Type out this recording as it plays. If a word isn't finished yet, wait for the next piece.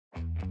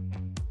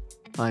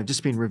I've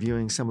just been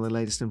reviewing some of the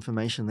latest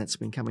information that's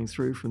been coming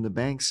through from the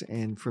banks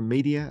and from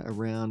media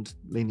around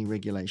lending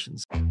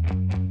regulations.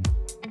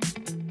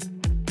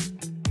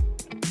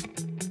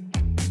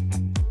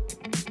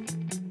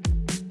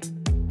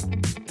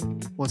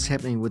 What's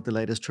happening with the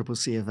latest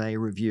CCCFA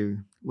review?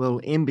 Well,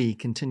 MB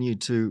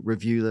continued to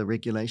review the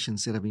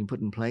regulations that have been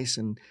put in place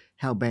and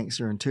how banks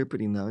are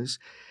interpreting those.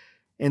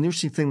 And the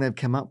interesting thing they've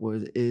come up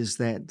with is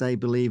that they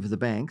believe the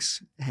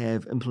banks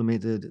have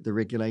implemented the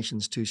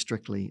regulations too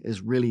strictly,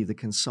 is really the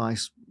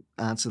concise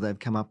answer they've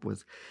come up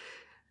with.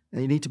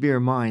 Now, you need to bear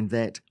in mind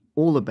that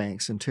all the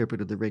banks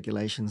interpreted the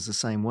regulations the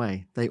same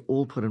way. They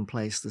all put in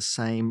place the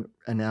same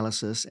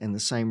analysis and the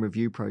same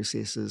review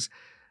processes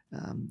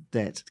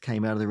that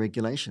came out of the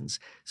regulations.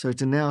 So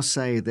to now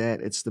say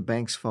that it's the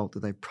bank's fault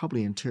that they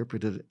probably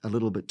interpreted it a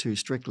little bit too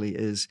strictly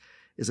is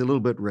a little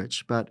bit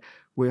rich, but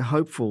we're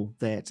hopeful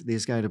that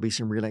there's going to be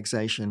some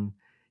relaxation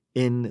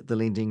in the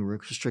lending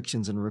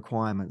restrictions and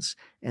requirements.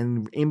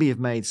 And MB have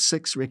made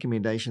 6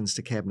 recommendations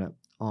to Cabinet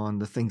on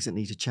the things that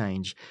need to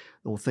change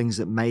or things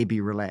that may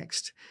be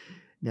relaxed.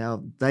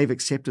 Now, they've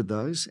accepted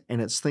those, and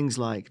it's things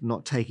like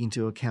not taking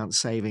into account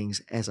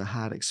savings as a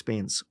hard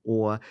expense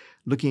or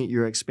looking at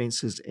your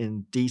expenses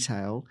in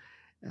detail,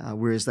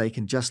 whereas they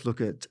can just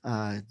look at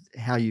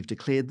how you've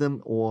declared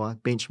them or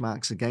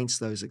benchmarks against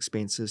those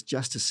expenses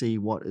just to see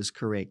what is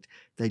correct.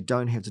 They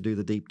don't have to do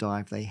the deep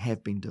dive they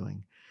have been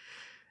doing.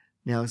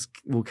 Now, it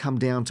will come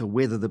down to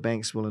whether the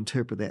banks will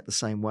interpret that the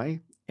same way,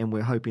 and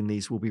we're hoping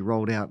these will be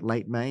rolled out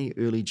late May,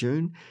 early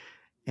June,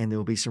 and there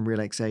will be some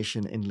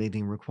relaxation in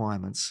lending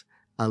requirements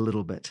a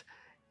little bit.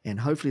 And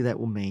hopefully that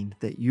will mean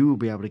that you will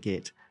be able to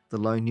get the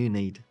loan you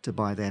need to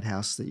buy that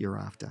house that you're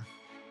after.